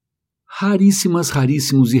Raríssimos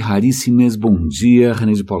e raríssimas, bom dia,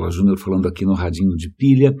 René de Paula Júnior falando aqui no Radinho de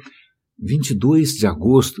Pilha, 22 de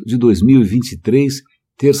agosto de 2023,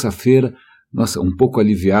 terça-feira. Nossa, um pouco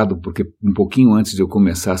aliviado, porque um pouquinho antes de eu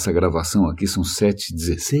começar essa gravação aqui, são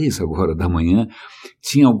 7h16 agora da manhã,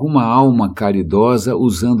 tinha alguma alma caridosa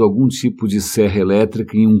usando algum tipo de serra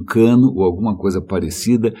elétrica em um cano ou alguma coisa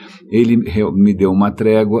parecida. Ele me deu uma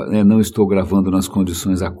trégua, não estou gravando nas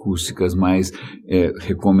condições acústicas mais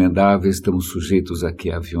recomendáveis, estamos sujeitos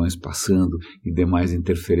aqui a aviões passando e demais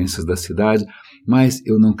interferências da cidade, mas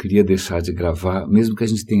eu não queria deixar de gravar, mesmo que a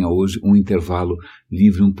gente tenha hoje um intervalo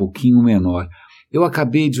livre um pouquinho menor. Eu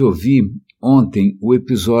acabei de ouvir ontem o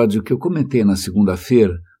episódio que eu comentei na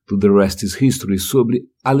segunda-feira do The Rest is History sobre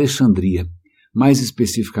Alexandria, mais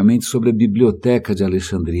especificamente sobre a Biblioteca de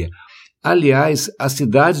Alexandria. Aliás, a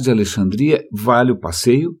cidade de Alexandria vale o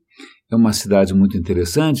passeio, é uma cidade muito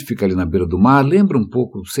interessante, fica ali na beira do mar, lembra um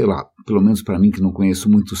pouco, sei lá, pelo menos para mim que não conheço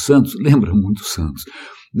muito Santos, lembra muito Santos.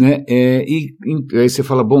 Né? E aí você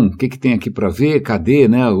fala, bom, o que tem aqui para ver? Cadê,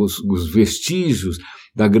 né, os vestígios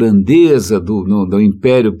da grandeza do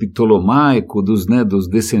Império Ptolomaico, dos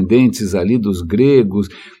descendentes ali dos gregos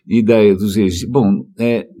e dos egípcios? Bom,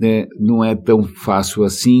 não é tão fácil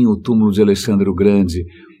assim. O túmulo de Alexandre o Grande,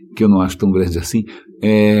 que eu não acho tão grande assim,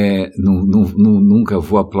 nunca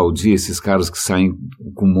vou aplaudir esses caras que saem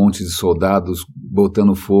com um monte de soldados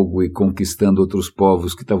botando fogo e conquistando outros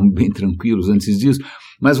povos que estavam bem tranquilos antes disso.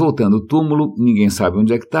 Mas voltando, o túmulo, ninguém sabe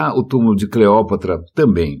onde é que está, o túmulo de Cleópatra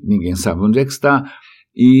também, ninguém sabe onde é que está,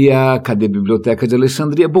 e cadê a Biblioteca de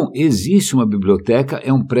Alexandria? Bom, existe uma biblioteca,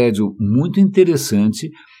 é um prédio muito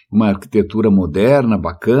interessante, uma arquitetura moderna,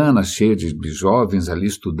 bacana, cheia de jovens ali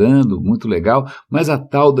estudando, muito legal, mas a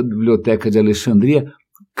tal da Biblioteca de Alexandria,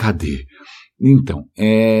 cadê? Então,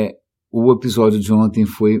 o episódio de ontem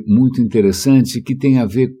foi muito interessante, que tem a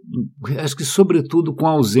ver, acho que sobretudo com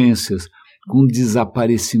ausências, com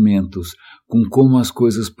desaparecimentos, com como as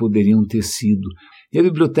coisas poderiam ter sido. E a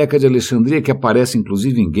Biblioteca de Alexandria, que aparece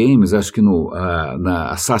inclusive em games, acho que na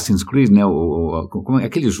Assassin's Creed, né,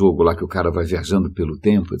 aquele jogo lá que o cara vai viajando pelo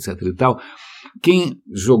tempo, etc e tal, quem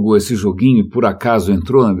jogou esse joguinho e por acaso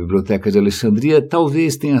entrou na Biblioteca de Alexandria,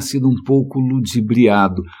 talvez tenha sido um pouco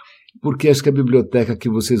ludibriado, porque acho que a biblioteca que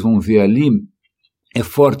vocês vão ver ali é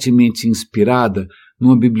fortemente inspirada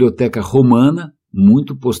numa biblioteca romana,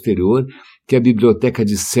 muito posterior, que é a Biblioteca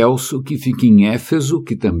de Celso, que fica em Éfeso,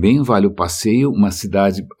 que também vale o passeio, uma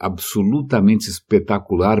cidade absolutamente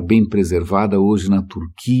espetacular, bem preservada hoje na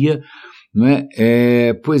Turquia, não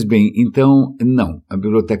é? Pois bem, então, não, a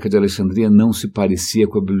Biblioteca de Alexandria não se parecia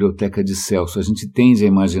com a Biblioteca de Celso. A gente tende a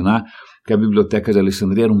imaginar que a Biblioteca de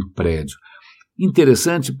Alexandria era um prédio.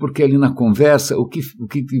 Interessante porque ali na conversa, o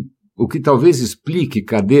que talvez explique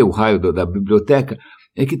cadê o raio da biblioteca,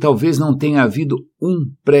 é que talvez não tenha havido um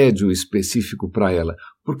prédio específico para ela,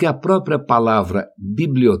 porque a própria palavra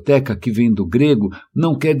biblioteca, que vem do grego,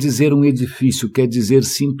 não quer dizer um edifício, quer dizer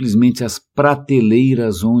simplesmente as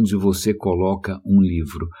prateleiras onde você coloca um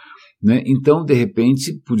livro. Né? Então, de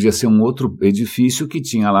repente, podia ser um outro edifício que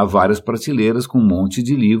tinha lá várias prateleiras com um monte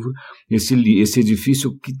de livro. Esse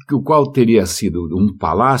edifício, o qual teria sido um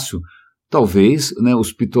palácio, talvez, né,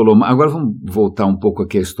 os Ptolomeus. Agora vamos voltar um pouco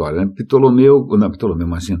aqui à história. Né? Ptolomeu,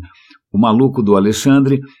 imagina. O maluco do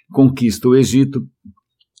Alexandre conquista o Egito,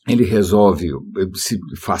 ele se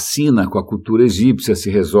fascina com a cultura egípcia,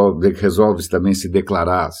 resolve também se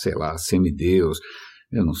declarar, sei lá, semideus,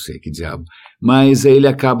 eu não sei que diabo. Mas ele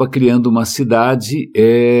acaba criando uma cidade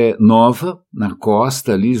nova na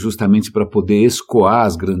costa ali, justamente para poder escoar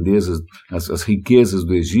as grandezas, as riquezas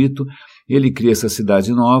do Egito. Ele cria essa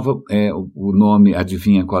cidade nova, o nome,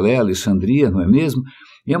 adivinha qual é? Alexandria, não é mesmo?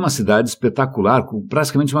 E é uma cidade espetacular,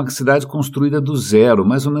 praticamente uma cidade construída do zero,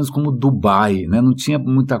 mais ou menos como Dubai, né? Não tinha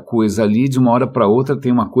muita coisa ali, de uma hora para outra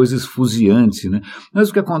tem uma coisa esfuziante, né? Mas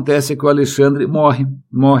o que acontece é que o Alexandre morre.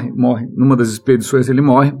 Numa das expedições ele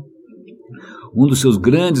morre. Um dos seus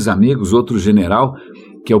grandes amigos, outro general,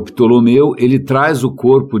 que é o Ptolomeu, ele traz o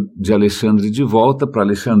corpo de Alexandre de volta para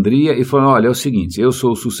Alexandria e fala, olha, é o seguinte, eu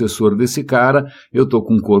sou o sucessor desse cara, eu estou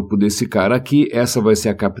com o corpo desse cara aqui, essa vai ser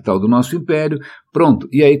a capital do nosso império, pronto.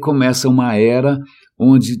 E aí começa uma era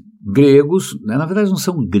onde gregos, né, na verdade não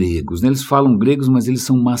são gregos, né, eles falam gregos, mas eles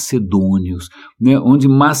são macedônios, né, onde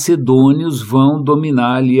macedônios vão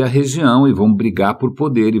dominar ali a região e vão brigar por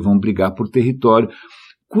poder e vão brigar por território.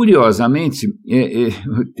 Curiosamente,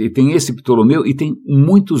 tem esse Ptolomeu e tem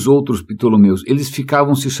muitos outros Ptolomeus. Eles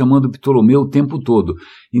ficavam se chamando Ptolomeu o tempo todo.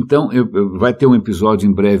 Então, vai ter um episódio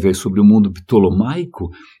em breve aí sobre o mundo ptolomaico.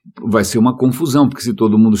 Vai ser uma confusão, porque se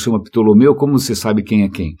todo mundo chama Ptolomeu, como você sabe quem é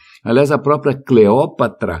quem? Aliás, a própria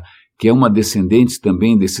Cleópatra, que é uma descendente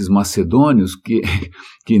também desses macedônios,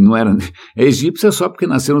 que não era egípcia só porque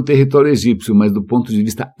nasceu no território egípcio, mas do ponto de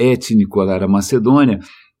vista étnico ela era macedônia.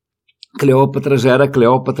 Cleópatra já era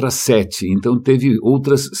Cleópatra VII, então teve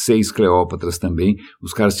outras 6 Cleópatras também.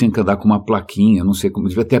 Os caras tinham que andar com uma plaquinha, não sei como,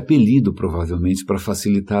 devia ter apelido provavelmente para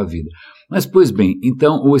facilitar a vida. Mas, pois bem,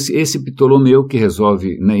 então esse Ptolomeu que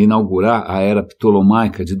resolve, né, inaugurar a era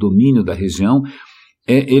ptolomaica de domínio da região,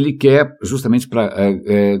 ele quer justamente para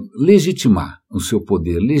legitimar o seu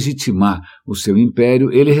poder, legitimar o seu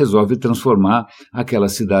império, ele resolve transformar aquela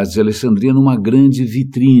cidade de Alexandria numa grande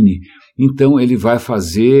vitrine. Então ele vai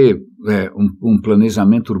fazer um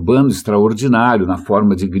planejamento urbano extraordinário na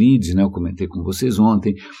forma de grid, né, eu comentei com vocês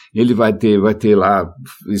ontem. Ele vai ter lá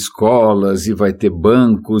escolas e vai ter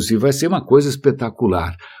bancos e vai ser uma coisa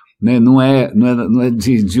espetacular, né? Não é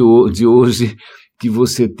de hoje que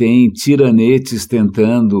você tem tiranetes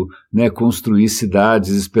tentando, né, construir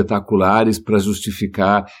cidades espetaculares para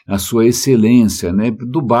justificar a sua excelência, né?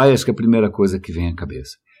 Dubai acho que é a primeira coisa que vem à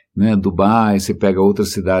cabeça, né? Dubai, você pega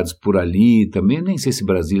outras cidades por ali também, nem sei se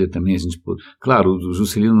Brasília também a gente... Claro, o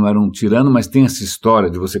Juscelino não era um tirano, mas tem essa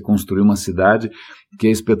história de você construir uma cidade que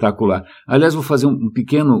é espetacular. Aliás, vou fazer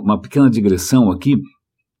uma pequena digressão aqui.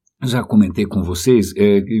 Já comentei com vocês,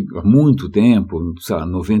 há muito tempo, sei lá,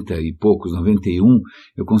 90 e poucos, 91,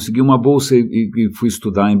 eu consegui uma bolsa e fui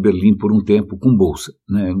estudar em Berlim por um tempo com bolsa,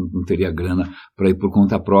 né? Não teria grana para ir por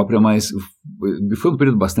conta própria, mas foi um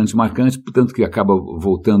período bastante marcante, portanto que acaba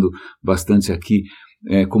voltando bastante aqui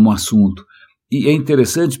como assunto. E é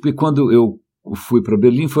interessante porque quando eu fui para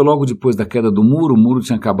Berlim, foi logo depois da queda do muro, o muro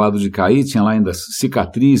tinha acabado de cair, tinha lá ainda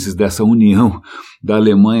cicatrizes dessa união da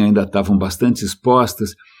Alemanha, ainda estavam bastante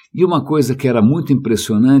expostas. E uma coisa que era muito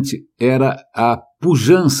impressionante era a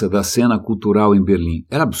pujança da cena cultural em Berlim.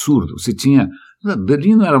 Era absurdo. Você tinha...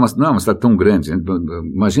 Berlim não era uma cidade tão grande.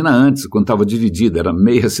 Imagina antes, quando estava dividida, era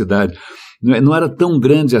meia cidade. Não era tão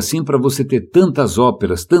grande assim para você ter tantas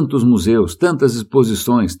óperas, tantos museus, tantas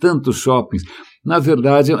exposições, tantos shoppings. Na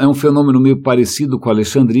verdade, é um fenômeno meio parecido com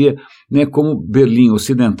Alexandria, né, como Berlim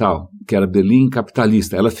Ocidental, que era Berlim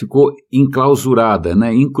capitalista. Ela ficou enclausurada,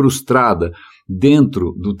 né, incrustada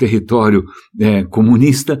dentro do território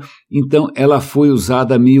comunista, então ela foi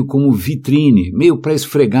usada meio como vitrine, meio para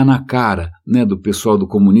esfregar na cara, né, do pessoal do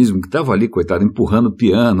comunismo que estava ali, coitado, empurrando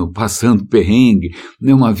piano, passando perrengue,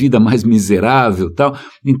 né, uma vida mais miserável, tal.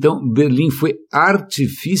 Então Berlim foi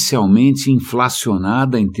artificialmente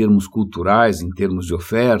inflacionada em termos culturais, em termos de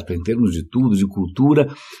oferta, em termos de tudo, de cultura,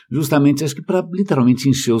 justamente acho que para literalmente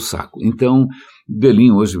encher o saco. Então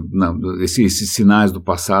Berlim hoje, esses sinais do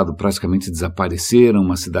passado praticamente desapareceram,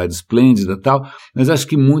 uma cidade esplêndida e tal, mas acho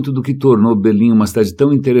que muito do que tornou Berlim uma cidade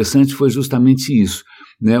tão interessante foi justamente isso,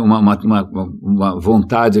 né? Uma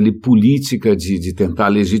vontade ali política de tentar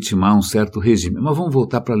legitimar um certo regime. Mas vamos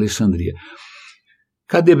voltar para Alexandria.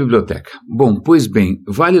 Cadê a biblioteca? Bom, pois bem,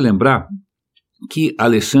 vale lembrar que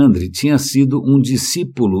Alexandre tinha sido um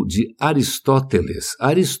discípulo de Aristóteles.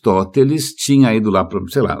 Aristóteles tinha ido lá,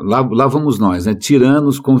 sei lá vamos nós, né,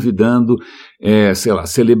 tiranos convidando, sei lá,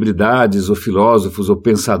 celebridades ou filósofos ou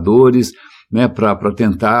pensadores, né, para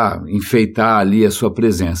tentar enfeitar ali a sua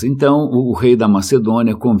presença. Então, o rei da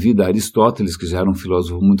Macedônia convida Aristóteles, que já era um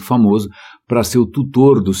filósofo muito famoso, para ser o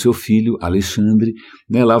tutor do seu filho, Alexandre,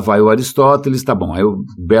 né, lá vai o Aristóteles, tá bom, aí o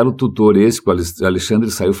belo tutor esse, que o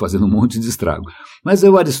Alexandre saiu fazendo um monte de estrago. Mas aí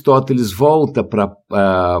o Aristóteles volta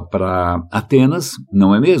para Atenas,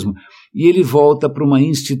 não é mesmo? E ele volta para uma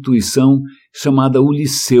instituição chamada o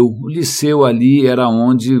Liceu. O Liceu ali era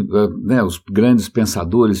onde, né, os grandes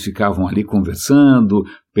pensadores ficavam ali conversando,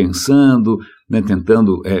 pensando, né,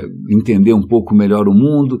 tentando entender um pouco melhor o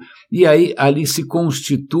mundo, e aí ali se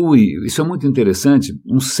constitui, isso é muito interessante,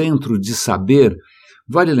 um centro de saber.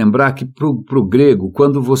 Vale lembrar que para o grego,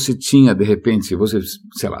 quando você tinha, de repente, você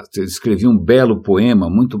escrevia um belo poema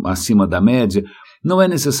muito acima da média, não é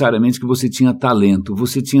necessariamente que você tinha talento,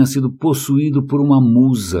 você tinha sido possuído por uma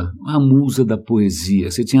musa, a musa da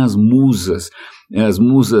poesia, você tinha as musas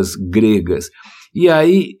gregas. E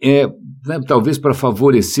aí, né, talvez para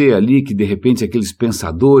favorecer ali que de repente aqueles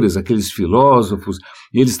pensadores, aqueles filósofos,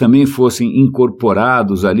 eles também fossem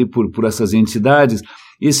incorporados ali por essas entidades,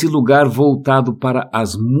 esse lugar voltado para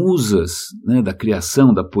as musas, né, da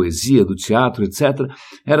criação, da poesia, do teatro, etc.,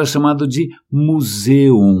 era chamado de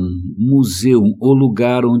museum, o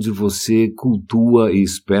lugar onde você cultua e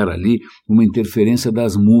espera ali uma interferência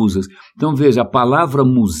das musas. Então veja, a palavra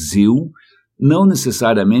museu não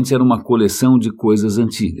necessariamente era uma coleção de coisas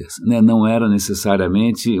antigas, né? Não era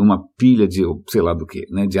necessariamente uma pilha de, sei lá do que,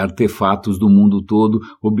 né? De artefatos do mundo todo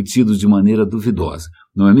obtidos de maneira duvidosa.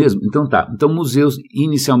 não é mesmo? Então tá, então museus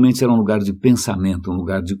inicialmente eram um lugar de pensamento, um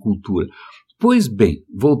lugar de cultura. Pois bem,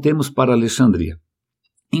 voltemos para Alexandria.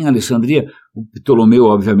 Em Alexandria, o Ptolomeu,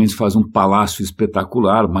 obviamente, faz um palácio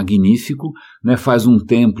espetacular, magnífico, né? Faz um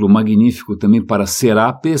templo magnífico também para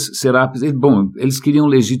Serapis. Bom, eles queriam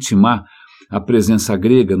legitimar a presença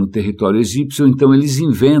grega no território egípcio, então eles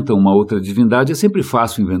inventam uma outra divindade. É sempre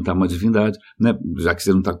fácil inventar uma divindade, né? Já que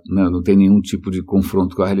você não tem nenhum tipo de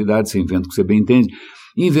confronto com a realidade, você inventa o que você bem entende.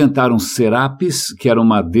 Inventaram Serapis, que era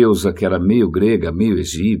uma deusa que era meio grega, meio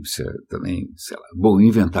egípcia, também, sei lá. Bom,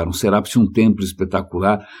 inventaram Serapis, tinha um templo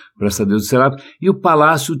espetacular para essa deusa Serapis, e o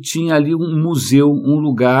palácio tinha ali um museu, um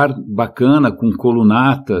lugar bacana, com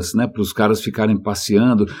colunatas, né, para os caras ficarem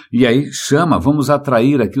passeando, e aí vamos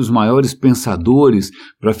atrair aqui os maiores pensadores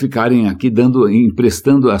para ficarem aqui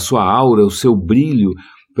emprestando a sua aura, o seu brilho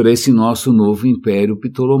para esse nosso novo império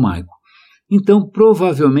ptolomaico. Então,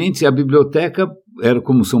 provavelmente, a biblioteca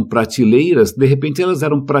como são prateleiras, de repente elas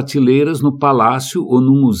eram prateleiras no palácio ou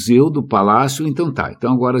no museu do palácio, então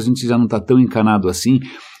agora a gente já não está tão encanado assim,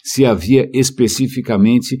 se havia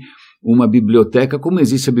especificamente uma biblioteca, como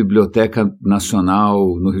existe a Biblioteca Nacional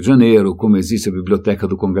no Rio de Janeiro, como existe a Biblioteca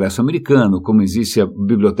do Congresso Americano, como existe a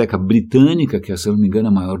Biblioteca Britânica, que, se eu não me engano,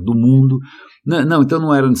 é a maior do mundo. Não, então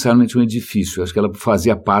não era necessariamente um edifício, acho que ela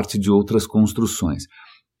fazia parte de outras construções.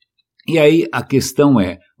 E aí a questão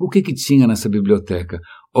é, o que tinha nessa biblioteca?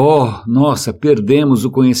 Nossa, perdemos o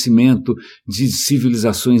conhecimento de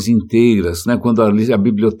civilizações inteiras, né? Quando a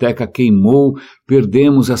biblioteca queimou,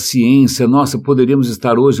 perdemos a ciência. Nossa, poderíamos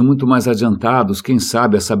estar hoje muito mais adiantados, quem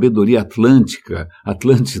sabe a sabedoria Atlântida,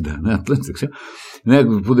 né?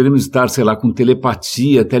 Poderíamos estar, sei lá, com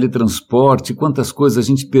telepatia, teletransporte, quantas coisas a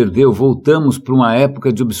gente perdeu. Voltamos para uma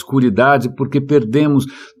época de obscuridade porque perdemos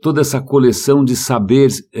toda essa coleção de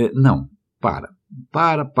saberes. Não, para.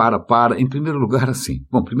 Em primeiro lugar, assim.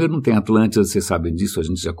 Bom, primeiro não tem Atlântida, vocês sabem disso, a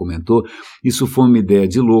gente já comentou. Isso foi uma ideia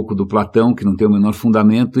de louco do Platão, que não tem o menor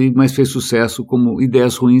fundamento, mas fez sucesso, como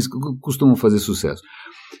ideias ruins que costumam fazer sucesso.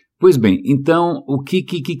 Pois bem, então, o que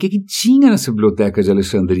tinha nessa biblioteca de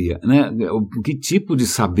Alexandria, né? Que tipo de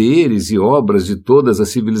saberes e obras de todas as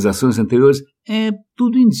civilizações anteriores?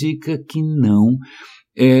 Tudo indica que não.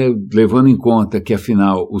 Levando em conta que,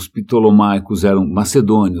 afinal, os ptolomaicos eram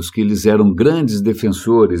macedônios, que eles eram grandes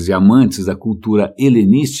defensores e amantes da cultura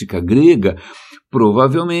helenística grega,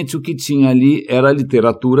 provavelmente o que tinha ali era a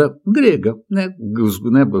literatura grega, né?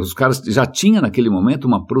 Os caras já tinham naquele momento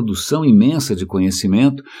uma produção imensa de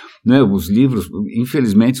conhecimento, né? Os livros,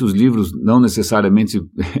 infelizmente os livros não necessariamente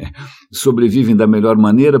sobrevivem da melhor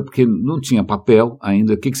maneira, porque não tinha papel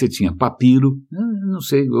ainda. O que você tinha? Papiro, não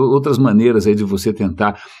sei, outras maneiras aí de você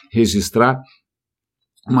tentar registrar.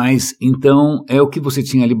 Mas, então, o que você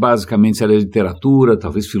tinha ali basicamente era literatura,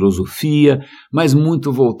 talvez filosofia, mas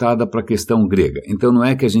muito voltada para a questão grega. Então não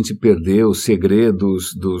é que a gente perdeu os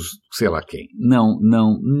segredos dos sei lá quem. Não,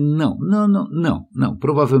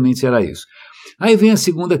 provavelmente era isso. Aí vem a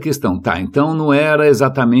segunda questão, então não era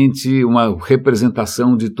exatamente uma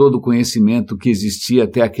representação de todo o conhecimento que existia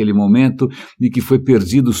até aquele momento e que foi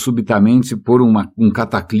perdido subitamente por um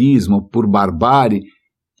cataclismo, por barbárie?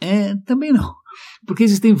 Também não. Porque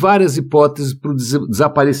existem várias hipóteses para o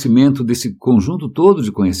desaparecimento desse conjunto todo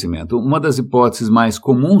de conhecimento. Uma das hipóteses mais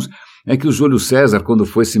comuns é que o Júlio César, quando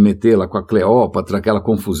foi se meter lá com a Cleópatra, aquela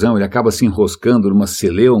confusão, ele acaba se enroscando numa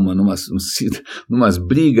celeuma, numas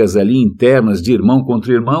brigas ali internas de irmão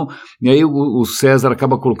contra irmão, e aí o César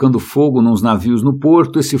acaba colocando fogo nos navios no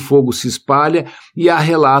porto, esse fogo se espalha, e há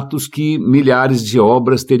relatos que milhares de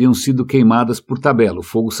obras teriam sido queimadas por tabela. O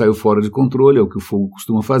fogo saiu fora de controle, é o que o fogo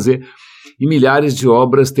costuma fazer, e milhares de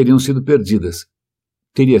obras teriam sido perdidas.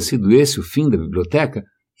 Teria sido esse o fim da biblioteca?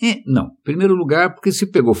 Não. Em primeiro lugar, porque se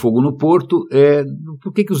pegou fogo no porto,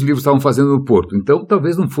 por que os livros estavam fazendo no porto? Então,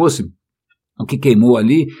 talvez não fosse o que queimou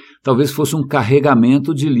ali, talvez fosse um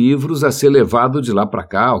carregamento de livros a ser levado de lá para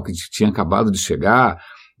cá, o que tinha acabado de chegar.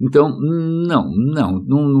 Então,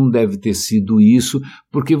 não deve ter sido isso,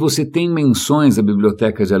 porque você tem menções da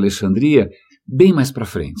Biblioteca de Alexandria bem mais para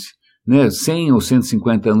frente. 100 ou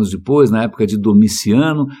 150 anos depois, na época de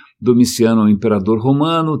Domiciano é um imperador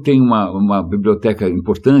romano, tem uma biblioteca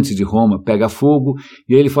importante de Roma, pega fogo,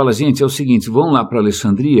 e aí ele fala, gente, é o seguinte, vão lá para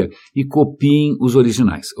Alexandria e copiem os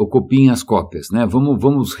originais, ou copiem as cópias, né?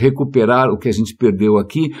 Vamos recuperar o que a gente perdeu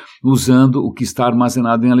aqui, usando o que está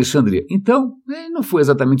armazenado em Alexandria. Então, não foi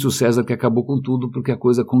exatamente o César que acabou com tudo, porque a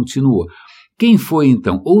coisa continuou. Quem foi,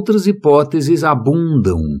 então? Outras hipóteses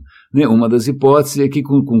abundam, né? Uma das hipóteses é que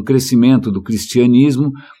com o crescimento do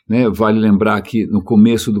cristianismo, né, vale lembrar que no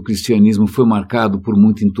começo do cristianismo foi marcado por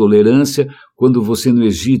muita intolerância. Quando você no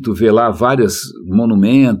Egito vê lá vários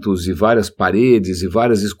monumentos e várias paredes e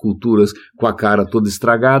várias esculturas com a cara toda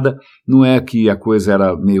estragada, não é que a coisa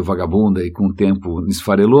era meio vagabunda e com o tempo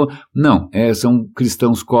esfarelou, não, são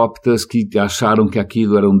cristãos coptas que acharam que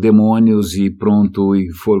aquilo eram demônios e pronto, e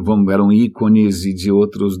eram ícones e de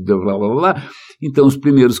outros, blá blá blá blá. Então os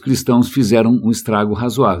primeiros cristãos fizeram um estrago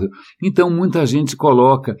razoável. Então muita gente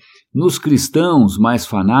coloca nos cristãos mais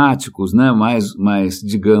fanáticos, né, mais,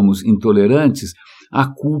 digamos, intolerantes, a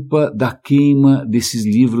culpa da queima desses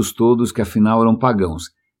livros todos que afinal eram pagãos.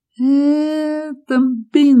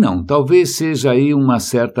 Também não. Talvez seja aí uma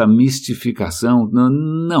certa mistificação.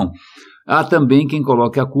 Não. Há também quem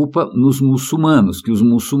coloque a culpa nos muçulmanos, que os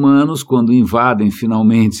muçulmanos, quando invadem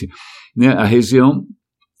finalmente, né, a região,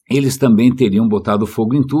 eles também teriam botado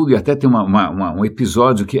fogo em tudo, e até tem um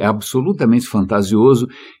episódio que é absolutamente fantasioso,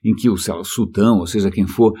 em que o sultão, ou seja, quem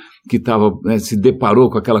for, que se deparou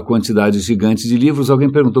com aquela quantidade gigante de livros,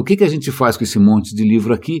 alguém perguntou, o que a gente faz com esse monte de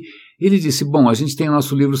livro aqui? Ele disse, bom, a gente tem o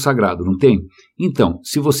nosso livro sagrado, não tem? Então,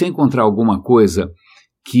 se você encontrar alguma coisa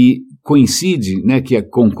que coincide, né, que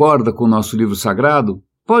concorda com o nosso livro sagrado,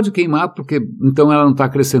 pode queimar, porque então ela não está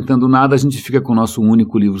acrescentando nada, a gente fica com o nosso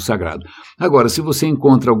único livro sagrado. Agora, se você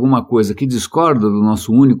encontra alguma coisa que discorda do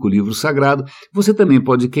nosso único livro sagrado, você também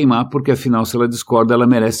pode queimar, porque afinal, se ela discorda, ela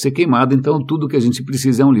merece ser queimada, então tudo que a gente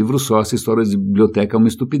precisa é um livro só, essa história de biblioteca é uma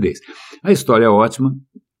estupidez. A história é ótima,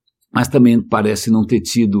 mas também parece não ter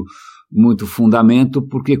tido muito fundamento,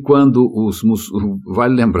 porque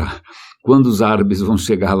vale lembrar, quando os árabes vão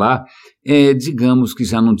chegar lá, digamos que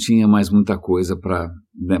já não tinha mais muita coisa para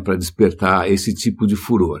despertar esse tipo de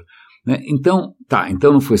furor, né? Então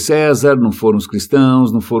não foi César, não foram os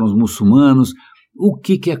cristãos, não foram os muçulmanos. O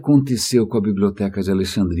que aconteceu com a Biblioteca de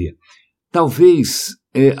Alexandria? Talvez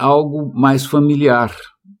algo mais familiar,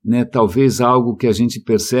 né? Talvez algo que a gente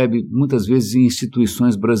percebe muitas vezes em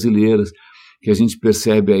instituições brasileiras, que a gente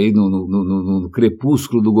percebe aí no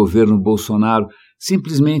crepúsculo do governo Bolsonaro,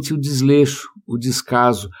 simplesmente o desleixo, o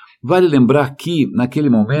descaso. Vale lembrar que, naquele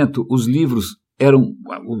momento, os livros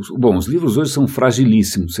os livros hoje são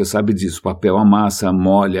fragilíssimos, você sabe disso, papel amassa,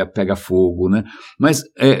 molha, pega fogo, né? Mas,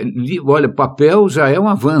 olha, papel já é um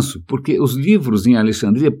avanço, porque os livros em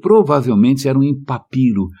Alexandria provavelmente eram em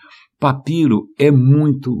papiro. Papiro é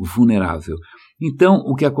muito vulnerável. Então,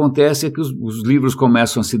 o que acontece é que os livros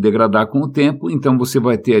começam a se degradar com o tempo, então você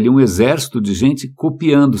vai ter ali um exército de gente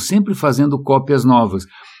copiando, sempre fazendo cópias novas.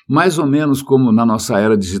 Mais ou menos como na nossa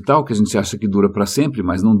era digital, que a gente acha que dura para sempre,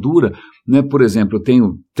 mas não dura, né? Por exemplo, eu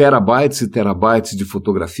tenho terabytes e terabytes de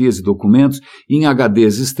fotografias e documentos em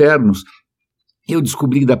HDs externos. Eu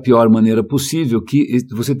descobri da pior maneira possível que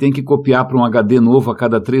você tem que copiar para um HD novo a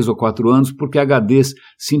cada 3 ou 4 anos, porque HDs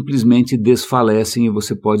simplesmente desfalecem e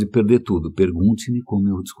você pode perder tudo. Pergunte-me como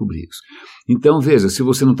eu descobri isso. Então, veja, se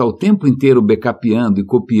você não está o tempo inteiro backupando e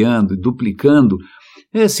copiando e duplicando,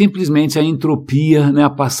 é simplesmente a entropia, né, a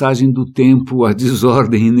passagem do tempo, a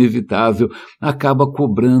desordem inevitável, acaba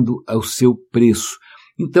cobrando o seu preço.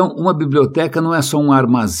 Então, uma biblioteca não é só um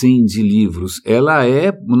armazém de livros, ela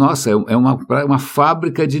é uma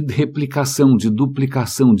fábrica de replicação, de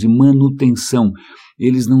duplicação, de manutenção.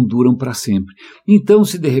 Eles não duram para sempre. Então,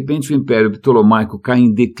 se de repente o Império Ptolomaico cai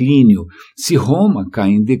em declínio, se Roma cai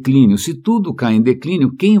em declínio, se tudo cai em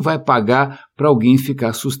declínio, quem vai pagar para alguém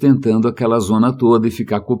ficar sustentando aquela zona toda e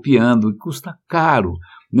ficar copiando? E custa caro,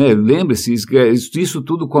 né? Lembre-se, isso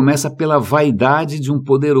tudo começa pela vaidade de um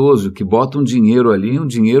poderoso, que bota um dinheiro ali, um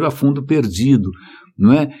dinheiro a fundo perdido,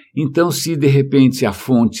 não é? Então, se de repente a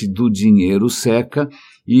fonte do dinheiro seca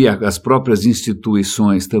e as próprias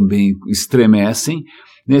instituições também estremecem,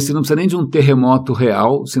 né? Você não precisa nem de um terremoto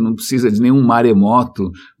real, você não precisa de nenhum maremoto,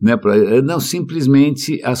 né? Não,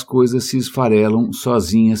 simplesmente as coisas se esfarelam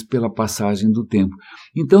sozinhas pela passagem do tempo.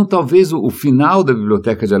 Então, talvez o final da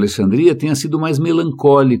Biblioteca de Alexandria tenha sido mais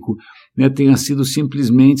melancólico, né, tenha sido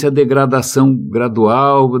simplesmente a degradação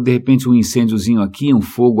gradual, de repente um incêndiozinho aqui, um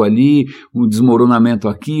fogo ali, um desmoronamento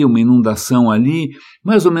aqui, uma inundação ali,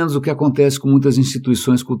 mais ou menos o que acontece com muitas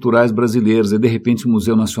instituições culturais brasileiras. E de repente o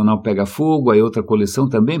Museu Nacional pega fogo, aí outra coleção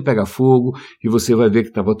também pega fogo, e você vai ver que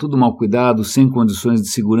estava tudo mal cuidado, sem condições de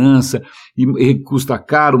segurança, e custa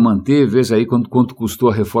caro manter. Veja aí quanto custou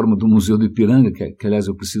a reforma do Museu do Ipiranga, que aliás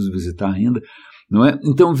eu preciso visitar ainda, não é?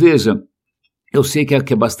 Então veja, eu sei que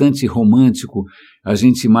é bastante romântico a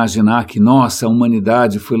gente imaginar que, nossa, a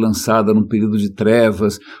humanidade foi lançada num período de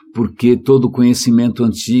trevas, porque todo o conhecimento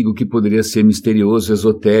antigo que poderia ser misterioso,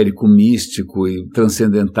 esotérico, místico e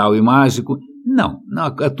transcendental e mágico, Não,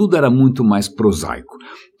 tudo era muito mais prosaico,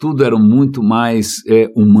 tudo era muito mais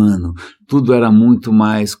humano, tudo era muito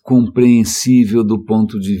mais compreensível do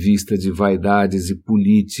ponto de vista de vaidades e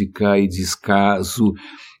política e descaso,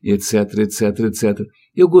 etc, etc, etc.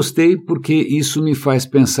 Eu gostei porque isso me faz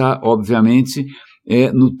pensar, obviamente,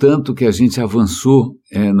 no tanto que a gente avançou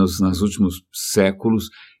nos últimos séculos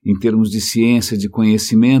em termos de ciência, de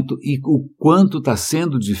conhecimento, e o quanto está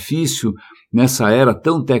sendo difícil, nessa era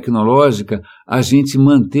tão tecnológica, a gente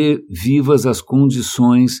manter vivas as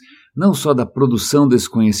condições, não só da produção desse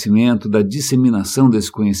conhecimento, da disseminação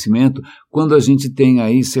desse conhecimento, quando a gente tem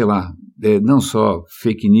aí, sei lá, não só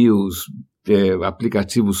fake news,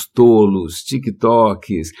 aplicativos tolos,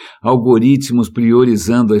 TikToks, algoritmos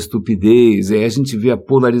priorizando a estupidez, a gente vê a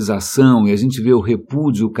polarização, e a gente vê o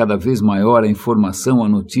repúdio cada vez maior à informação, à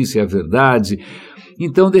notícia e à verdade.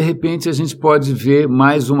 Então, de repente, a gente pode ver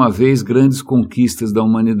mais uma vez grandes conquistas da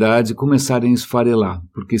humanidade começarem a esfarelar,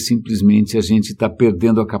 porque simplesmente a gente está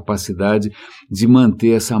perdendo a capacidade de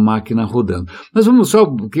manter essa máquina rodando. Mas vamos só,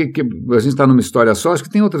 porque a gente está numa história só, acho que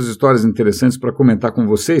tem outras histórias interessantes para comentar com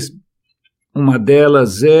vocês. Uma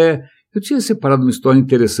delas eu tinha separado uma história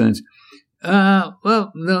interessante.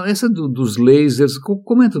 Não, essa dos lasers,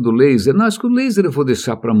 comenta do laser. Não, acho que o laser eu vou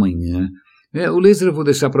deixar para amanhã. O laser eu vou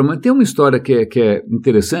deixar para amanhã. Tem uma história que é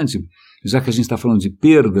interessante, já que a gente está falando de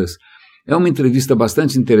perdas. É uma entrevista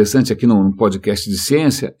bastante interessante aqui no podcast de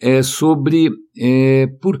ciência, sobre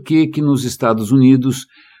por que nos Estados Unidos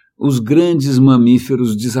os grandes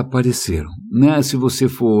mamíferos desapareceram, né? Se você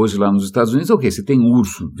for hoje lá nos Estados Unidos, ok, você tem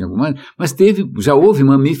urso, mas já houve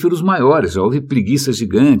mamíferos maiores, já houve preguiça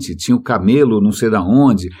gigante, tinha o camelo não sei da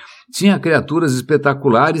onde, tinha criaturas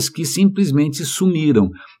espetaculares que simplesmente sumiram.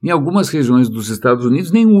 Em algumas regiões dos Estados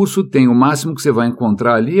Unidos nem urso tem, o máximo que você vai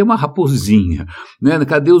encontrar ali é uma raposinha, né?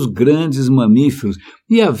 Cadê os grandes mamíferos?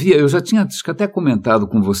 E eu já tinha acho que até comentado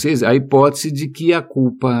com vocês a hipótese de que a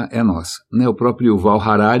culpa é nossa, né? O próprio Yuval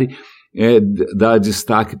Harari dá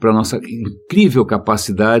destaque para a nossa incrível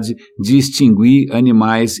capacidade de extinguir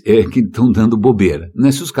animais que estão dando bobeira,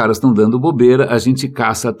 né? Se os caras estão dando bobeira, a gente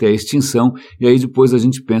caça até a extinção e aí depois a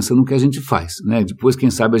gente pensa no que a gente faz, né? Depois,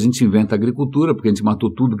 quem sabe, a gente inventa agricultura, porque a gente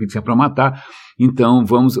matou tudo que tinha para matar. Então,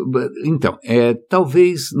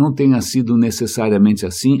 talvez não tenha sido necessariamente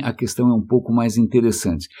assim, a questão é um pouco mais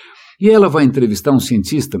interessante. E ela vai entrevistar um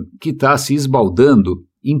cientista que está se esbaldando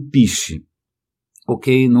em piche.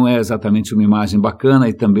 Ok, não é exatamente uma imagem bacana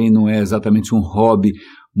e também não é exatamente um hobby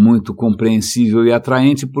muito compreensível e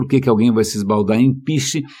atraente. Por que alguém vai se esbaldar em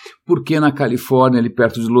piche? Porque na Califórnia, ali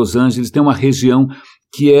perto de Los Angeles, tem uma região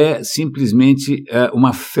que é simplesmente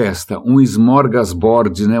uma festa, um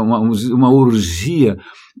smorgasbord, né? uma orgia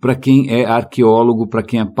para quem é arqueólogo, para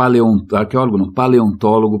quem é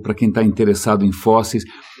paleontólogo, para quem está interessado em fósseis,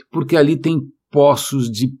 porque ali tem poços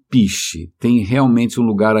de piche, tem realmente um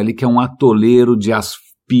lugar ali que é um atoleiro de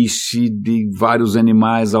piche de vários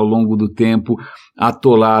animais ao longo do tempo,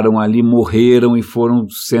 atolaram ali, morreram e foram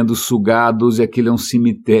sendo sugados, e aquele é um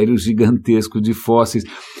cemitério gigantesco de fósseis.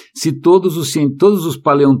 Se todos os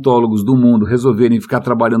paleontólogos do mundo resolverem ficar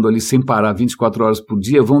trabalhando ali sem parar 24 horas por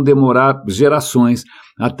dia, vão demorar gerações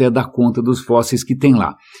até dar conta dos fósseis que tem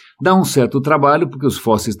lá. Dá um certo trabalho, porque os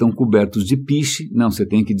fósseis estão cobertos de piche, você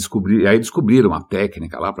tem que descobrir, aí descobriram uma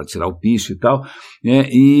técnica lá para tirar o piche e tal,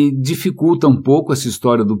 e dificulta um pouco essa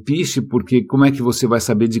história do piche, porque como é que você vai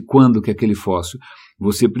saber de quando que é aquele fóssil?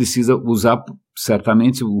 Você precisa usar,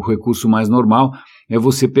 certamente, o recurso mais normal é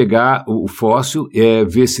você pegar o fóssil,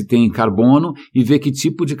 ver se tem carbono e ver que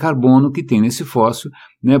tipo de carbono que tem nesse fóssil,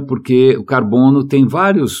 né? Porque o carbono tem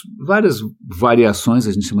várias variações,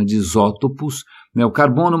 a gente chama de isótopos, né? O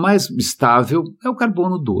carbono mais estável é o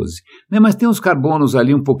carbono 12, né? Mas tem os carbonos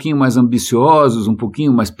ali um pouquinho mais ambiciosos, um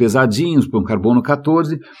pouquinho mais pesadinhos, para um carbono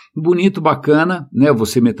 14, bonito, bacana, né?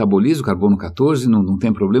 Você metaboliza o carbono 14, não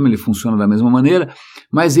tem problema, ele funciona da mesma maneira,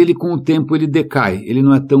 mas ele com o tempo ele decai, ele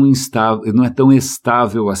não é tão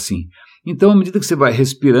estável assim. Então, à medida que você vai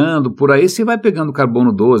respirando por aí, você vai pegando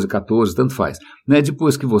carbono 12, 14, tanto faz, né?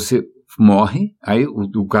 Depois que você morre, aí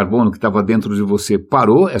o carbono que estava dentro de você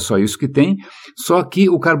parou, é só isso que tem, só que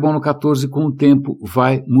o carbono 14 com o tempo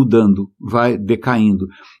vai mudando, vai decaindo.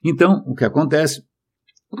 Então, o que acontece?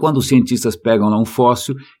 Quando os cientistas pegam lá um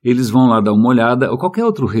fóssil, eles vão lá dar uma olhada, ou qualquer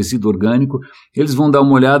outro resíduo orgânico, eles vão dar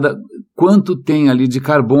uma olhada quanto tem ali de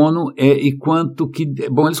carbono e quanto que...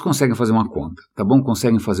 Bom, eles conseguem fazer uma conta, tá bom?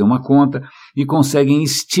 Conseguem fazer uma conta e conseguem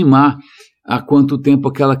estimar há quanto tempo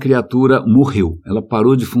aquela criatura morreu. Ela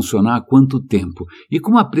parou de funcionar há quanto tempo. E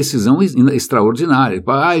com uma precisão extraordinária.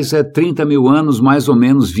 Isso é 30 mil anos, mais ou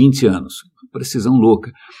menos 20 anos. precisão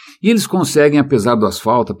louca. E eles conseguem, apesar do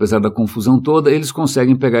asfalto, apesar da confusão toda, eles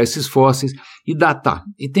conseguem pegar esses fósseis e datar.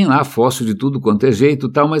 E tem lá fóssil de tudo quanto é jeito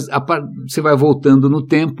e tal, mas você vai voltando no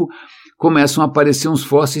tempo, começam a aparecer uns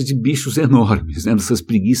fósseis de bichos enormes, né, dessas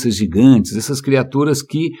preguiças gigantes, essas criaturas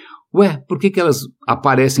que, por que elas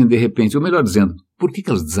aparecem de repente? Ou melhor dizendo, por que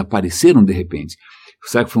elas desapareceram de repente?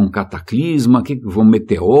 Será que foi um cataclisma? Foi um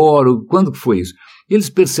meteoro? Quando que foi isso? Eles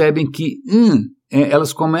percebem que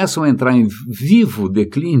elas começam a entrar em vivo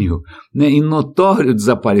declínio, né, em notório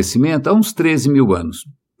desaparecimento há uns 13 mil anos.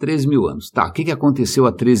 13 mil anos. Tá, o que aconteceu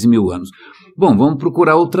há 13 mil anos? Bom, vamos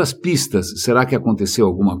procurar outras pistas. Será que aconteceu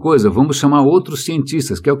alguma coisa? Vamos chamar outros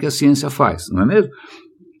cientistas, que é o que a ciência faz, não é mesmo?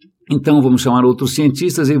 Então vamos chamar outros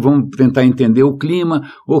cientistas e vamos tentar entender o clima.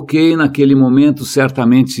 Ok, naquele momento,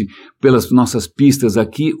 certamente, pelas nossas pistas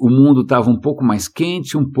aqui, o mundo estava um pouco mais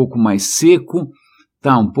quente, um pouco mais seco.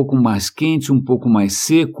 Tá, um pouco mais quente, um pouco mais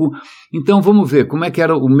seco. Então vamos ver como é que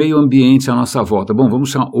era o meio ambiente à nossa volta. Bom, vamos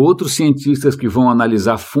chamar outros cientistas que vão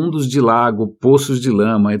analisar fundos de lago, poços de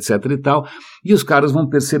lama, etc. e tal, e os caras vão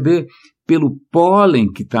perceber, pelo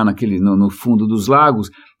pólen que está no fundo dos lagos,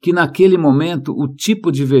 que naquele momento o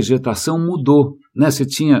tipo de vegetação mudou, né? Você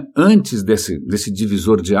tinha, antes desse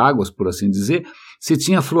divisor de águas, por assim dizer, você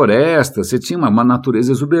tinha floresta, você tinha uma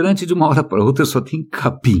natureza exuberante, e de uma hora para outra só tem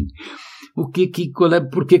capim. Por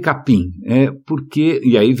que capim?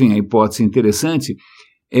 E aí vem a hipótese interessante,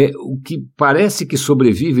 o que parece que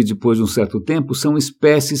sobrevive depois de um certo tempo são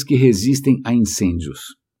espécies que resistem a incêndios.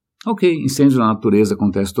 Ok, incêndio na natureza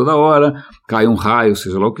acontece toda hora, cai um raio,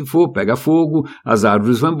 seja lá o que for, pega fogo, as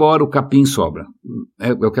árvores vão embora, o capim sobra.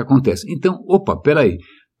 É o que acontece. Então, peraí,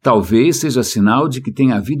 talvez seja sinal de que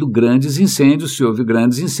tenha havido grandes incêndios. Se houve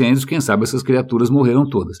grandes incêndios, quem sabe essas criaturas morreram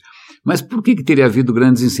todas. Mas por que teria havido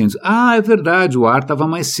grandes incêndios? É verdade, o ar estava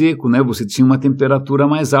mais seco, né? Você tinha uma temperatura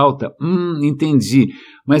mais alta. Entendi.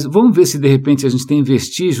 Mas vamos ver se de repente a gente tem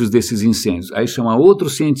vestígios desses incêndios. Aí chama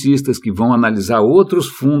outros cientistas que vão analisar outros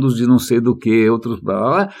fundos de não sei do que, outros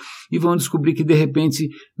e vão descobrir que de repente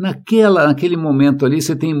naquele momento ali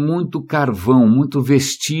você tem muito carvão, muito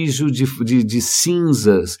vestígio de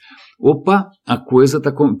cinzas. A coisa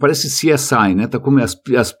parece CSI, né?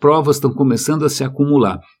 As provas estão começando a se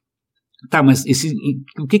acumular. Tá, mas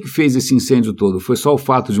o que fez esse incêndio todo? Foi só o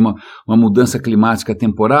fato de uma mudança climática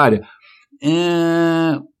temporária?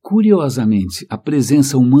 Curiosamente, a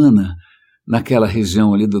presença humana naquela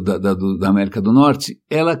região ali da América do Norte,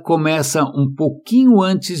 ela começa um pouquinho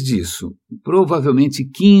antes disso, provavelmente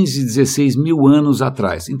 15, 16 mil anos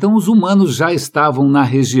atrás. Então os humanos já estavam na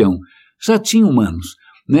região, já tinham humanos,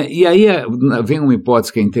 né? E aí vem uma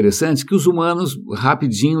hipótese que é interessante, que os humanos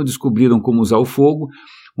rapidinho descobriram como usar o fogo.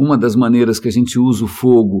 Uma das maneiras que a gente usa o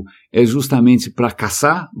fogo é justamente para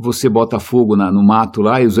caçar. Você bota fogo no mato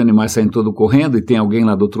lá e os animais saem todos correndo e tem alguém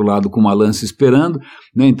lá do outro lado com uma lança esperando,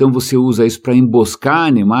 né? Então você usa isso para emboscar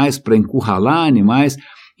animais, para encurralar animais,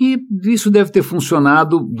 e isso deve ter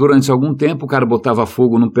funcionado durante algum tempo. O cara botava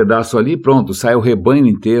fogo num pedaço ali, pronto, sai o rebanho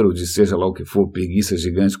inteiro de seja lá o que for, preguiça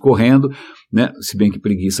gigante correndo, né? Se bem que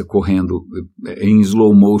preguiça correndo em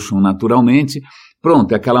slow motion naturalmente.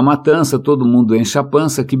 Pronto, é aquela matança, todo mundo enche a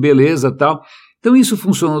pança, que beleza, tal. Então isso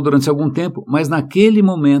funcionou durante algum tempo, mas naquele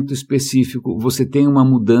momento específico você tem uma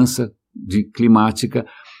mudança climática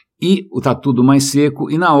e está tudo mais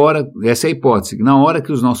seco, e essa é a hipótese, na hora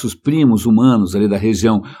que os nossos primos humanos ali da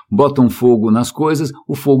região botam fogo nas coisas,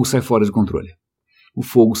 o fogo sai fora de controle. O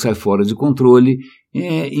fogo sai fora de controle,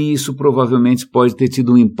 e isso provavelmente pode ter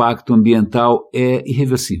tido um impacto ambiental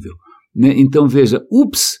irreversível, né? Então veja,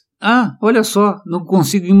 olha só, não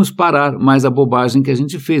conseguimos parar mais a bobagem que a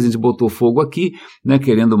gente fez. A gente botou fogo aqui, né,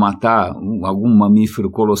 querendo matar algum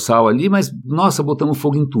mamífero colossal ali, mas, nossa, botamos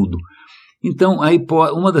fogo em tudo. Então,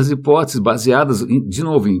 uma das hipóteses baseadas, de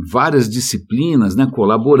novo, em várias disciplinas, né,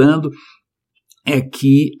 colaborando, é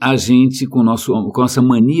que a gente, com essa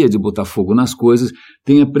mania de botar fogo nas coisas,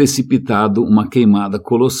 tenha precipitado uma queimada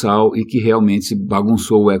colossal e que realmente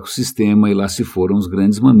bagunçou o ecossistema, e lá se foram os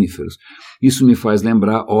grandes mamíferos. Isso me faz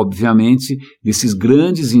lembrar, obviamente, desses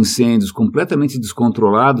grandes incêndios completamente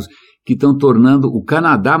descontrolados que estão tornando o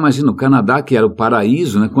Canadá, imagina, o Canadá que era o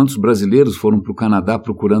paraíso, né? Quantos brasileiros foram para o Canadá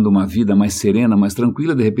procurando uma vida mais serena, mais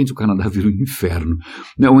tranquila, de repente o Canadá virou um inferno,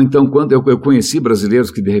 né? Ou então, quando eu conheci brasileiros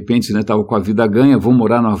que de repente estavam, né, com a vida ganha, vou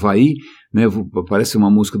morar no Havaí, né? Parece uma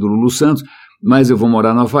música do Lulu Santos, mas eu vou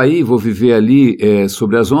morar no Havaí, vou viver ali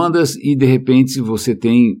sobre as ondas, e de repente você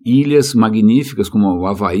tem ilhas magníficas como o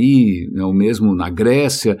Havaí, né, ou mesmo na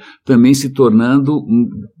Grécia, também se tornando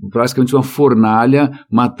praticamente uma fornalha,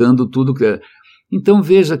 matando tudo. Então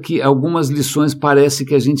veja que algumas lições parece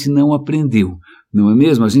que a gente não aprendeu. Não é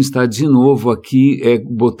mesmo? A gente está de novo aqui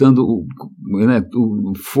botando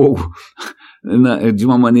o fogo de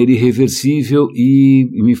uma maneira irreversível e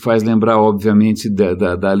me faz lembrar, obviamente,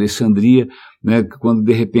 da Alexandria, né, quando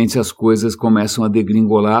de repente as coisas começam a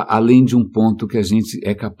degringolar, além de um ponto que a gente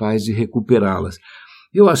é capaz de recuperá-las.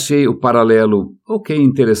 Eu achei o paralelo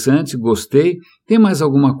interessante, gostei. Tem mais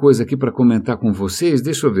alguma coisa aqui para comentar com vocês?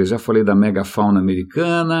 Deixa eu ver, já falei da megafauna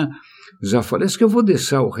americana, já falei, acho que eu vou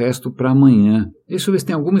deixar o resto para amanhã. Deixa eu ver se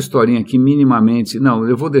tem alguma historinha aqui minimamente. Não,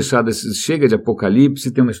 eu vou deixar, chega de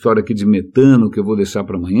Apocalipse, tem uma história aqui de metano que eu vou deixar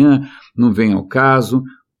para amanhã, não vem ao caso.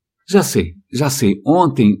 Já sei.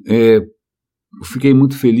 Ontem fiquei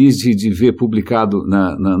muito feliz de ver publicado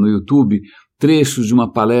no YouTube trechos de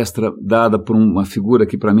uma palestra dada por uma figura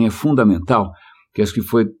que para mim é fundamental, que acho que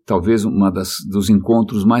foi talvez dos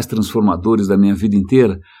encontros mais transformadores da minha vida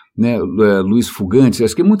inteira, né, Luiz Fugante.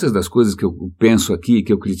 Acho que muitas das coisas que eu penso aqui,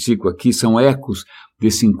 que eu critico aqui, são ecos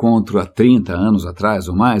desse encontro há 30 anos atrás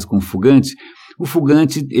ou mais com o Fugante. O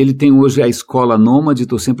Fugante, ele tem hoje a escola nômade,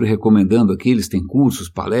 estou sempre recomendando aqui, eles têm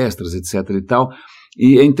cursos, palestras, etc. e tal.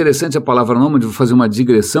 E é interessante a palavra nômade, vou fazer uma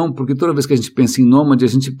digressão, porque toda vez que a gente pensa em nômade, a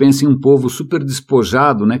gente pensa em um povo super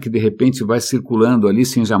despojado, né, que de repente vai circulando ali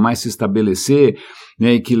sem jamais se estabelecer,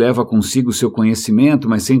 né, e que leva consigo o seu conhecimento,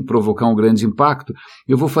 mas sem provocar um grande impacto.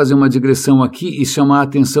 Eu vou fazer uma digressão aqui e chamar a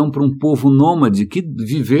atenção para um povo nômade que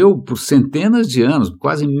viveu por centenas de anos,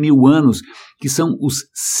 quase 1000 anos, que são os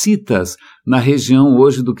citas, na região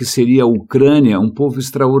hoje do que seria a Ucrânia, um povo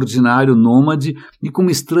extraordinário, nômade e com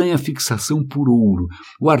uma estranha fixação por ouro.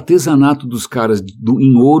 O artesanato dos caras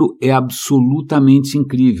em ouro é absolutamente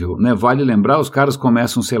incrível, né? Vale lembrar, os caras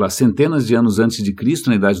começam, sei lá, centenas de anos antes de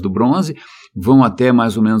Cristo, na Idade do Bronze, vão até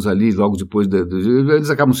mais ou menos ali, logo depois,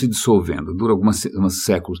 eles acabam se dissolvendo, dura alguns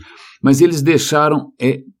séculos, mas eles deixaram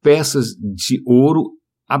peças de ouro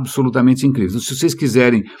absolutamente incríveis. Se vocês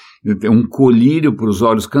quiserem um colírio para os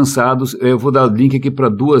olhos cansados, eu vou dar o link aqui para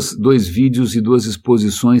dois vídeos e 2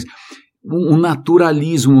 exposições, um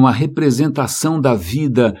naturalismo, uma representação da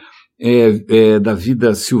vida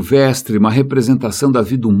silvestre, uma representação da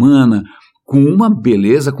vida humana, com uma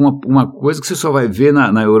beleza, com uma coisa que você só vai ver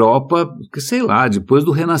na Europa, que sei lá, depois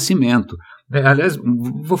do Renascimento. Aliás,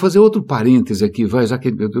 vou fazer outro parêntese aqui, já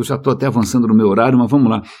que eu já estou até avançando no meu horário, mas vamos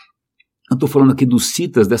lá. Eu estou falando aqui dos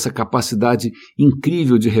citas, dessa capacidade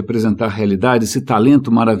incrível de representar a realidade, esse talento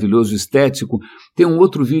maravilhoso estético. Tem um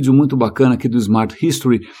outro vídeo muito bacana aqui do Smart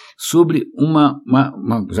History sobre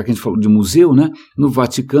já que a gente falou de museu, né? No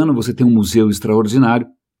Vaticano você tem um museu extraordinário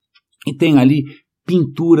e tem ali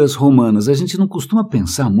pinturas romanas. A gente não costuma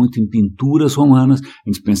pensar muito em pinturas romanas, a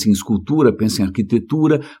gente pensa em escultura, pensa em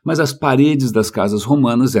arquitetura, mas as paredes das casas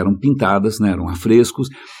romanas eram pintadas, né, eram afrescos,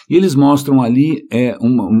 e eles mostram ali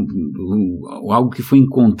algo que foi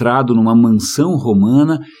encontrado numa mansão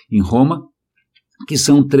romana em Roma, que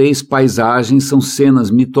são 3 paisagens, são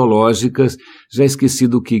cenas mitológicas, já esqueci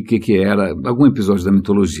do que era, algum episódio da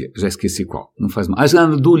mitologia, já esqueci qual, não faz mal.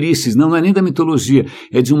 Do Ulisses, não é nem da mitologia,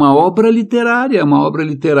 é de uma obra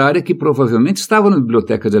literária que provavelmente estava na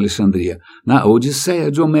Biblioteca de Alexandria, na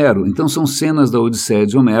Odisseia de Homero. Então são cenas da Odisseia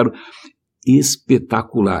de Homero,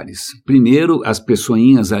 espetaculares. Primeiro, as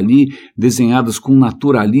pessoinhas ali desenhadas com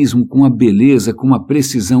naturalismo, com uma beleza, com uma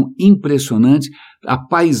precisão impressionante, a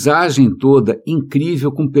paisagem toda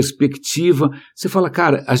incrível, com perspectiva. Você fala,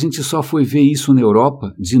 cara, a gente só foi ver isso na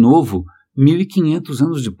Europa, de novo, 1.500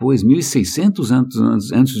 anos depois, 1.600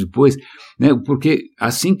 anos antes depois, né? Porque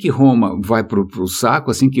assim que Roma vai para o saco,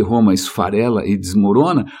 assim que Roma esfarela e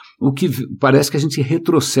desmorona, o que parece que a gente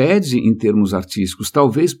retrocede em termos artísticos,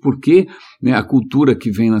 talvez porque, né, a cultura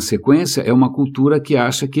que vem na sequência é uma cultura que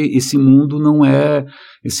acha que esse mundo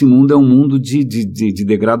é um mundo de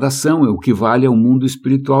degradação, o que vale é o mundo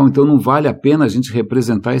espiritual, então não vale a pena a gente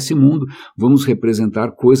representar esse mundo, vamos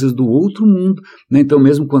representar coisas do outro mundo, né? Então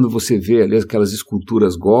mesmo quando você vê ali aquelas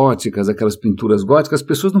esculturas góticas, aquelas pinturas góticas, as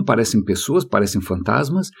pessoas não parecem pessoas, parecem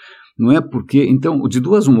fantasmas, não é? Porque, então, de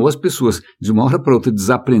duas uma, ou as pessoas de uma hora para outra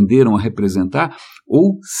desaprenderam a representar,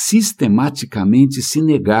 ou sistematicamente se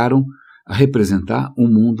negaram a representar o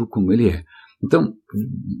mundo como ele é. Então,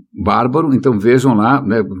 bárbaro, então vejam lá,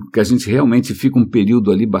 né, que a gente realmente fica um período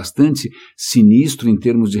ali bastante sinistro em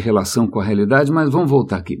termos de relação com a realidade, mas vamos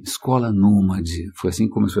voltar aqui. Escola nômade, foi assim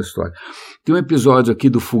que começou a história. Tem um episódio aqui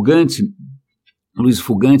do Fugante, Luiz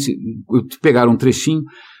Fugante, pegaram um trechinho,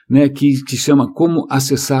 né, que chama Como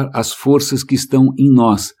Acessar as Forças que Estão em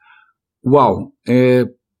Nós. Uau!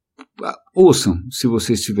 Ouçam, se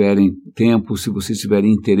vocês tiverem tempo, se vocês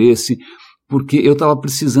tiverem interesse, porque eu estava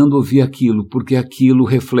precisando ouvir aquilo, porque aquilo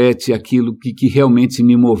reflete aquilo que realmente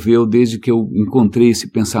me moveu desde que eu encontrei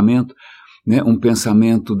esse pensamento. né, um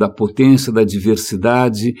pensamento da potência, da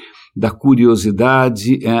diversidade, da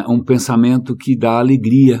curiosidade, um pensamento que dá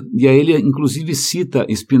alegria. E aí ele inclusive cita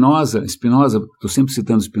Spinoza, estou sempre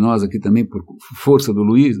citando Spinoza aqui também por força do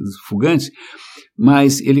Luiz Fugante,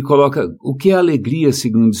 mas ele coloca o que é alegria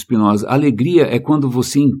segundo Spinoza. Alegria é quando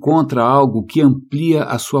você encontra algo que amplia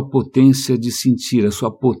a sua potência de sentir, a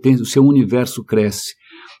sua potência, o seu universo cresce.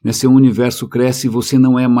 Seu universo cresce e você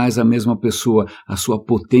não é mais a mesma pessoa, a sua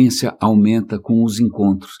potência aumenta com os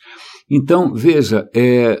encontros. Então, veja,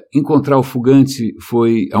 encontrar o Fugante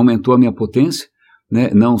aumentou a minha potência, né?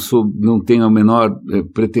 Não tenho a menor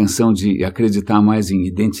pretensão de acreditar mais em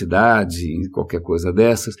identidade, em qualquer coisa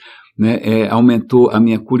dessas, né? Aumentou a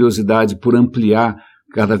minha curiosidade por ampliar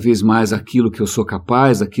cada vez mais aquilo que eu sou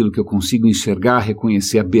capaz, aquilo que eu consigo enxergar,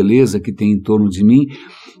 reconhecer a beleza que tem em torno de mim.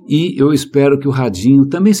 E eu espero que o radinho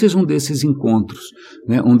também seja um desses encontros,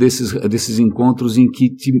 né? Um desses encontros em que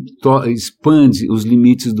expande os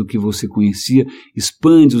limites do que você conhecia,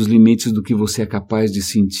 expande os limites do que você é capaz de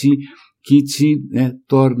sentir, que te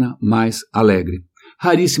torna mais alegre.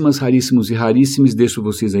 Raríssimos e raríssimos, deixo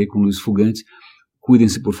vocês aí com o Luiz Fugante.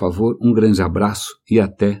 Cuidem-se, por favor, um grande abraço e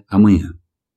até amanhã.